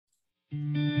You're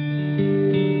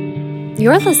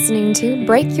listening to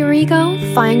Break Your Ego,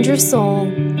 Find Your Soul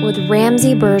with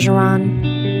Ramsey Bergeron.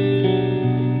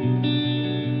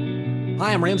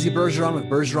 Hi, I'm Ramsey Bergeron with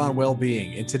Bergeron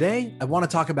Wellbeing, and today I want to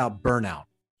talk about burnout.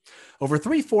 Over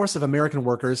 3/4 of American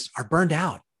workers are burned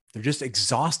out. They're just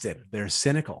exhausted. They're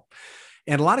cynical.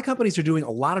 And a lot of companies are doing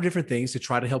a lot of different things to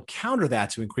try to help counter that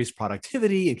to increase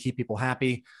productivity and keep people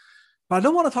happy. But I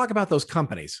don't want to talk about those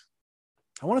companies.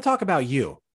 I want to talk about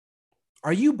you.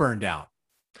 Are you burned out?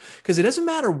 Because it doesn't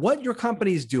matter what your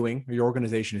company is doing or your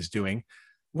organization is doing.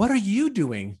 What are you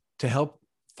doing to help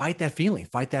fight that feeling,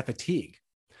 fight that fatigue?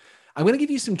 I'm going to give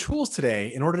you some tools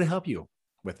today in order to help you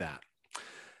with that.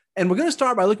 And we're going to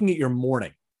start by looking at your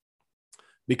morning,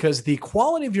 because the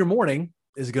quality of your morning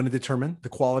is going to determine the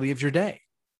quality of your day.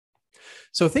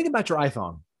 So think about your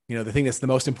iPhone, the thing that's the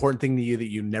most important thing to you that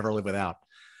you never live without.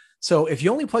 So if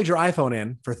you only plugged your iPhone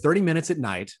in for 30 minutes at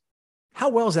night, how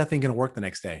well is that thing going to work the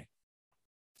next day?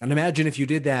 And imagine if you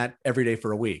did that every day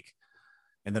for a week,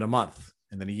 and then a month,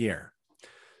 and then a year.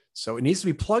 So it needs to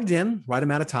be plugged in right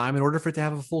amount of time in order for it to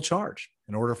have a full charge,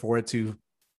 in order for it to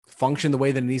function the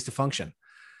way that it needs to function.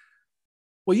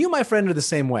 Well, you, my friend, are the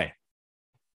same way.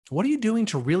 What are you doing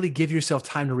to really give yourself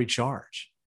time to recharge?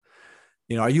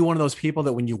 Are you one of those people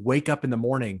that when you wake up in the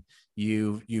morning,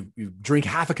 you drink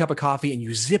half a cup of coffee and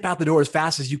you zip out the door as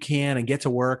fast as you can and get to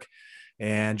work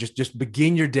and just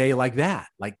begin your day like that,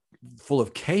 like full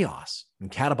of chaos and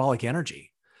catabolic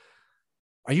energy?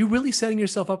 Are you really setting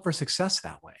yourself up for success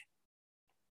that way?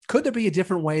 Could there be a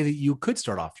different way that you could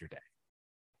start off your day?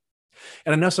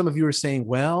 And I know some of you are saying,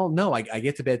 well, no, I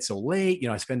get to bed so late.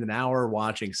 I spend an hour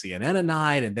watching CNN at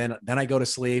night, and then I go to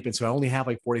sleep. And so I only have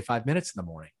like 45 minutes in the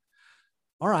morning.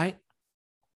 All right.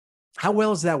 How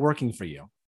well is that working for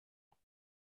you?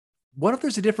 What if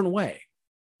there's a different way?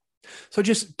 So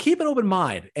just keep an open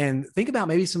mind and think about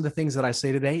maybe some of the things that I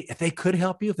say today, if they could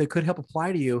help you, if they could help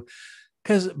apply to you,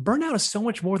 because burnout is so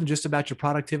much more than just about your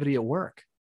productivity at work.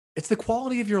 It's the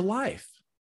quality of your life.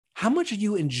 How much are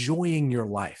you enjoying your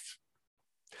life?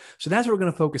 So that's what we're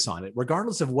going to focus on. It,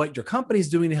 regardless of what your company is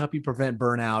doing to help you prevent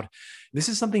burnout. This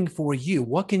is something for you.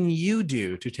 What can you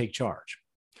do to take charge?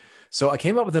 So I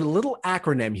came up with a little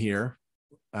acronym here.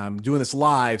 I'm doing this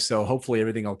live, so hopefully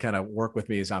everything will kind of work with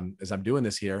me as I'm doing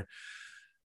this here.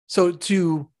 So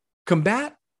to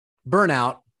combat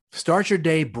burnout, start your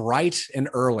day bright and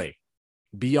early.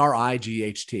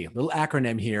 BRIGHT, a little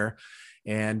acronym here.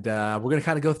 And we're going to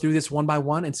kind of go through this one by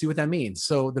one and see what that means.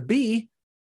 So the B,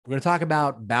 we're going to talk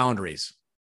about boundaries.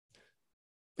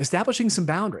 Establishing some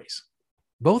boundaries,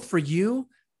 both for you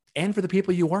and for the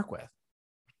people you work with.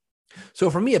 So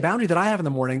for me, a boundary that I have in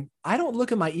the morning, I don't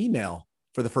look at my email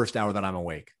for the first hour that I'm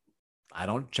awake. I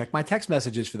don't check my text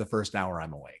messages for the first hour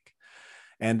I'm awake.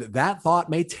 And that thought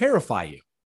may terrify you.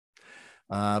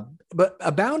 But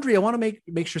a boundary, I want to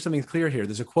make sure something's clear here.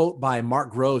 There's a quote by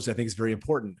Mark Groves I think is very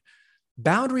important.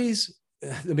 Boundaries,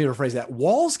 let me rephrase that.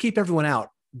 Walls keep everyone out.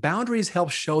 Boundaries help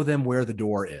show them where the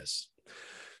door is.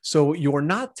 So you're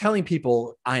not telling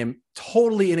people, I am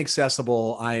totally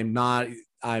inaccessible. I'm not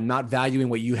valuing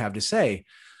what you have to say.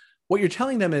 What you're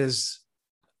telling them is,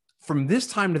 from this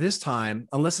time to this time,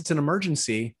 unless it's an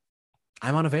emergency,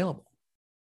 I'm unavailable.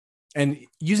 And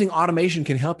using automation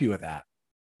can help you with that.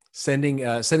 Sending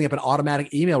up an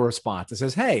automatic email response that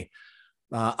says, hey,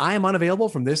 I am unavailable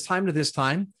from this time to this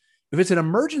time. If it's an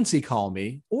emergency, call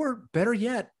me. Or better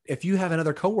yet, if you have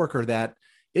another coworker that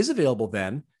is available,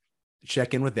 then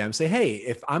check in with them. Say, hey,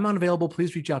 if I'm unavailable,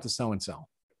 please reach out to so-and-so.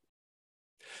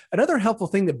 Another helpful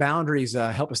thing that boundaries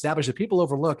help establish that people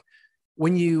overlook,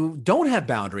 when you don't have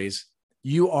boundaries,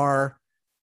 you are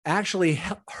actually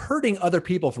hurting other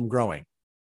people from growing,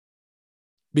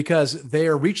 because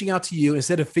they're reaching out to you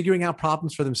instead of figuring out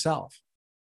problems for themselves.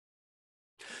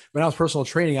 When I was personal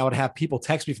training, I would have people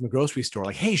text me from the grocery store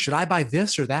like, hey, should I buy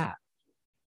this or that?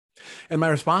 And my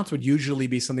response would usually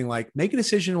be something like, make a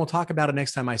decision. We'll talk about it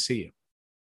next time I see you.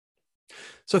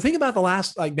 So think about the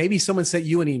last, like maybe someone sent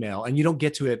you an email and you don't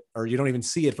get to it, or you don't even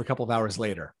see it for a couple of hours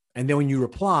later. And then when you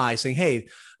reply saying, hey,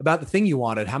 about the thing you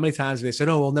wanted, how many times have they said,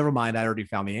 oh, well, never mind, I already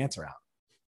found the answer out.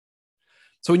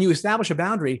 So when you establish a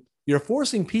boundary, you're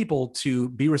forcing people to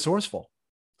be resourceful,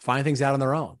 find things out on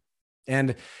their own.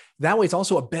 And that way, it's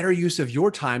also a better use of your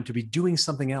time to be doing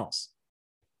something else.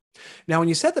 Now, when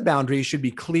you set the boundary, it should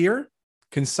be clear,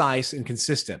 concise, and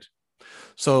consistent.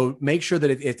 So make sure that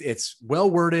it's well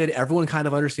worded. Everyone kind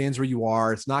of understands where you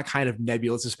are. It's not kind of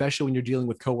nebulous, especially when you're dealing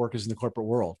with coworkers in the corporate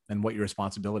world and what your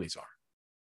responsibilities are.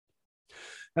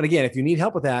 And again, if you need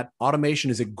help with that,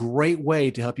 automation is a great way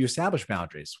to help you establish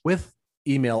boundaries with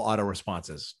email auto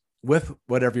responses, with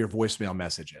whatever your voicemail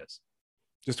message is.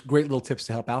 Just great little tips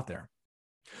to help out there.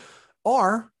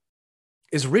 R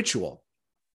is ritual.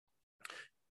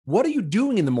 What are you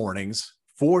doing in the mornings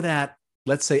for that,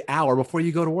 let's say, hour before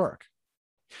you go to work?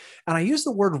 And I use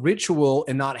the word ritual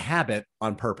and not habit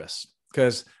on purpose,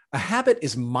 because a habit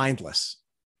is mindless.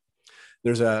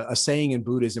 There's a saying in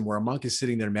Buddhism where a monk is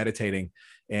sitting there meditating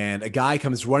and a guy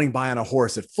comes running by on a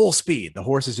horse at full speed. The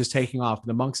horse is just taking off. And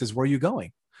the monk says, "Where are you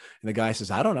going?" And the guy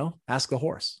says, "I don't know. Ask the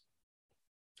horse."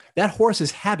 That horse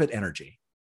is habit energy.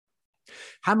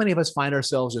 How many of us find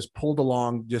ourselves just pulled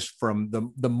along just from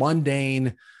the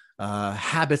mundane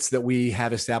habits that we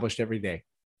have established every day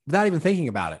without even thinking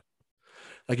about it?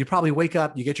 Like, you probably wake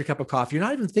up, you get your cup of coffee, you're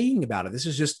not even thinking about it. This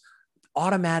is just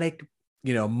automatic,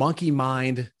 monkey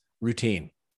mind routine.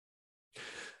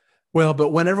 Well, but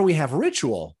whenever we have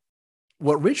ritual,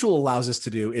 what ritual allows us to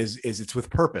do is it's with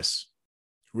purpose.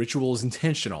 Ritual is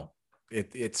intentional.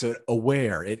 It's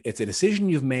aware. It's a decision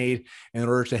you've made in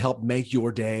order to help make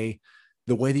your day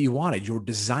the way that you want it. You're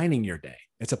designing your day.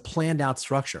 It's a planned out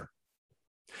structure.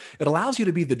 It allows you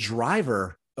to be the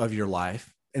driver of your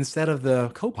life instead of the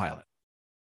co-pilot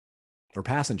or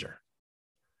passenger.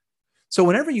 So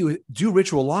whenever you do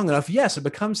ritual long enough, yes, it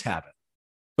becomes habit.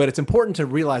 But it's important to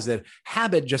realize that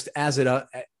habit, just as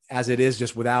it is,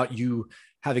 just without you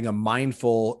having a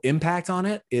mindful impact on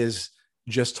it, is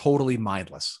just totally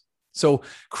mindless. So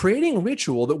creating a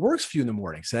ritual that works for you in the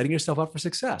morning, setting yourself up for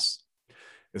success.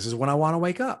 This is when I want to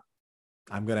wake up.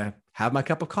 I'm going to have my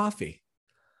cup of coffee.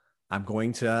 I'm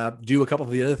going to do a couple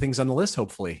of the other things on the list,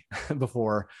 hopefully,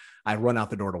 before I run out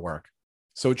the door to work.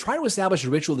 So try to establish a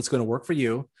ritual that's going to work for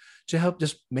you to help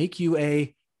just make you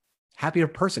a happier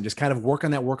person. Just kind of work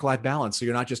on that work-life balance, so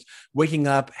you're not just waking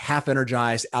up half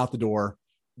energized out the door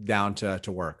down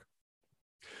to work.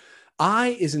 I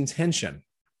is intention.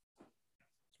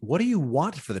 What do you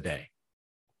want for the day?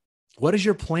 What is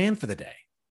your plan for the day?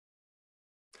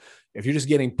 If you're just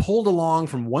getting pulled along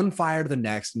from one fire to the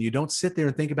next and you don't sit there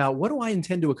and think about, what do I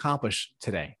intend to accomplish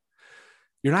today?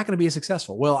 You're not going to be as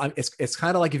successful. Well, it's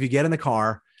kind of like if you get in the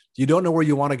car, you don't know where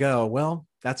you want to go. Well,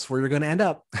 that's where you're going to end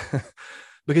up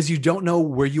because you don't know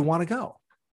where you want to go.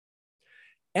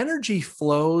 Energy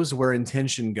flows where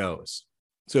intention goes.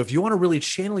 So if you want to really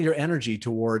channel your energy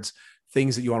towards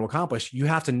things that you want to accomplish, you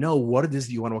have to know what it is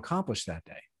that you want to accomplish that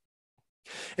day.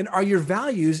 And are your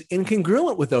values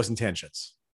incongruent with those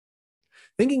intentions?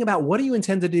 Thinking about, what do you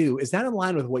intend to do? Is that in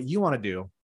line with what you want to do?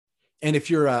 And if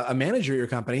you're a manager at your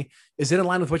company, is it in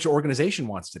line with what your organization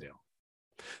wants to do?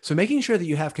 So making sure that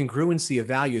you have congruency of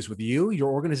values with you,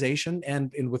 your organization,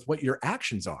 and with what your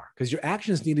actions are, because your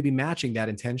actions need to be matching that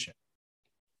intention.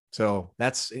 So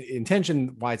that's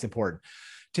intention, why it's important.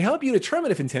 To help you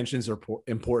determine if intentions are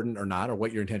important or not, or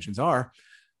what your intentions are,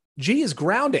 G is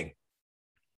grounding.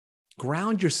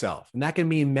 Ground yourself. And that can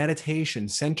mean meditation,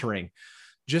 centering,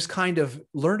 just kind of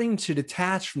learning to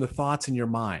detach from the thoughts in your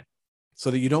mind so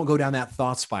that you don't go down that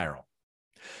thought spiral.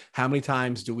 How many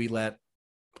times do we let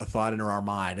a thought enter our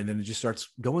mind and then it just starts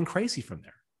going crazy from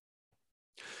there?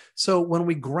 So when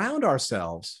we ground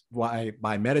ourselves by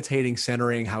meditating,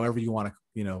 centering, however you want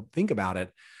to, think about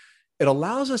it, it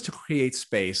allows us to create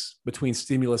space between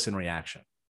stimulus and reaction.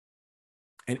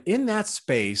 And in that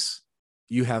space,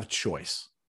 you have choice.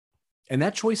 And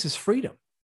that choice is freedom.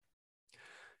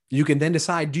 You can then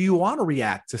decide, do you want to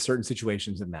react to certain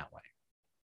situations in that way?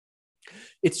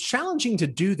 It's challenging to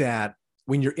do that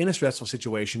when you're in a stressful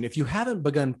situation if you haven't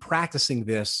begun practicing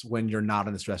this when you're not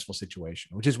in a stressful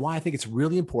situation, which is why I think it's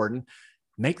really important.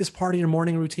 Make this part of your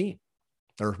morning routine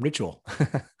or ritual.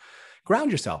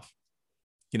 Ground yourself.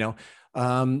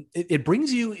 It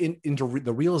brings you into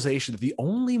the realization that the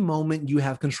only moment you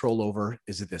have control over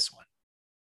is at this one.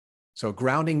 So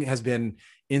grounding has been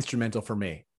instrumental for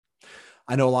me.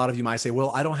 I know a lot of you might say,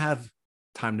 well, I don't have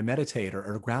time to meditate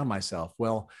or ground myself.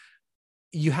 Well,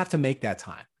 you have to make that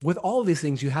time. With all of these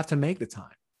things, you have to make the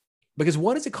time, because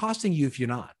what is it costing you if you're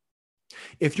not?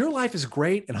 If your life is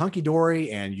great and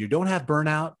hunky-dory and you don't have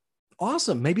burnout,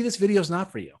 awesome. Maybe this video is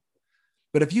not for you.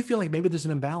 But if you feel like maybe there's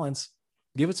an imbalance,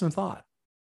 give it some thought.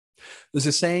 There's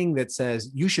a saying that says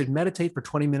you should meditate for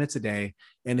 20 minutes a day.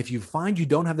 And if you find you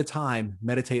don't have the time,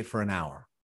 meditate for an hour.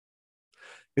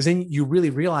 Because then you really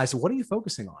realize, what are you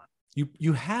focusing on?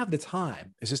 You have the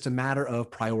time. It's just a matter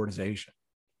of prioritization.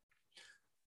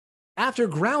 After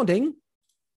grounding,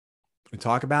 we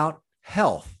talk about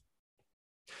health.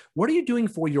 What are you doing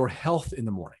for your health in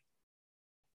the morning?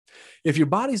 If your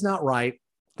body's not right,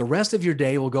 the rest of your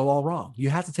day will go all wrong. You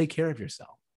have to take care of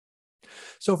yourself.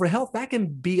 So for health, that can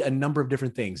be a number of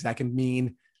different things. That can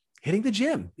mean hitting the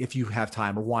gym if you have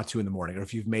time or want to in the morning, or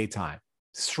if you've made time,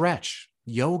 stretch,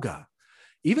 yoga,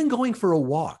 even going for a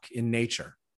walk in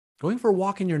nature. going for a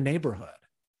walk in your neighborhood.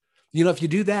 If you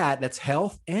do that, that's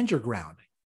health and you're grounding.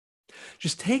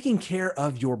 Just taking care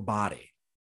of your body,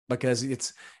 because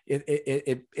it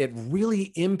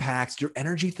really impacts your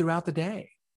energy throughout the day.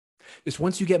 Just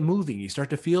once you get moving, you start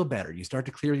to feel better. You start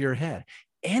to clear your head.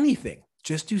 Anything,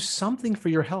 just do something for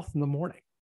your health in the morning.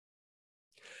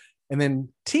 And then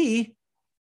T,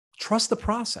 trust the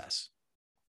process.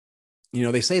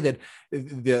 They say that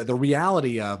the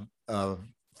reality of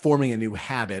forming a new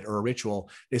habit or a ritual,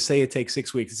 they say it takes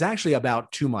 6 weeks. It's actually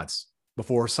about 2 months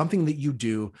before something that you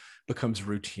do becomes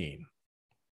routine.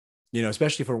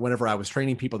 Especially for whenever I was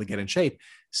training people to get in shape,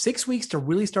 6 weeks to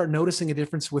really start noticing a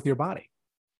difference with your body.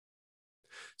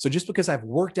 So just because I've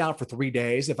worked out for 3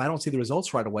 days, if I don't see the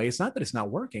results right away, it's not that it's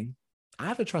not working. I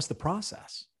have to trust the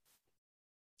process.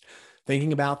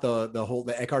 Thinking about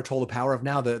the Eckhart Tolle, The Power of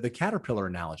Now, the caterpillar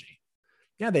analogy.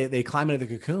 Yeah, they climb into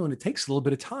the cocoon. It takes a little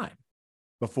bit of time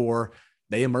before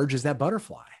they emerge as that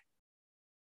butterfly.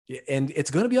 And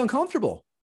it's going to be uncomfortable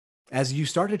as you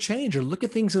start to change or look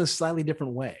at things in a slightly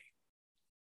different way.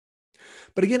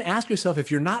 But again, ask yourself, if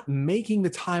you're not making the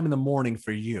time in the morning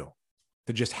for you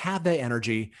to just have that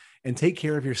energy and take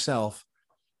care of yourself,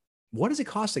 what is it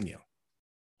costing you?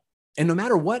 And no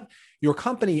matter what your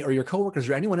company or your coworkers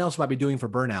or anyone else might be doing for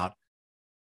burnout,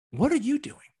 what are you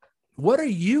doing? What are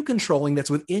you controlling that's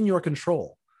within your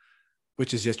control,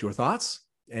 which is just your thoughts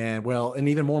and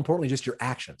even more importantly, just your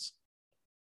actions?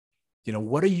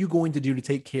 What are you going to do to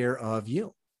take care of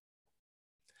you?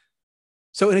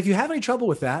 So, and if you have any trouble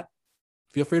with that,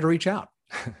 feel free to reach out.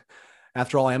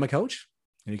 After all, I am a coach,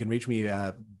 and you can reach me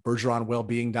at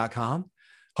bergeronwellbeing.com.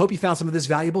 Hope you found some of this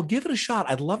valuable. Give it a shot.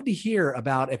 I'd love to hear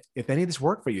about if any of this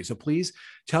worked for you. So please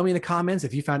tell me in the comments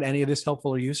if you found any of this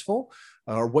helpful or useful,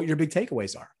 or what your big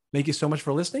takeaways are. Thank you so much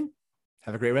for listening.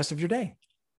 Have a great rest of your day.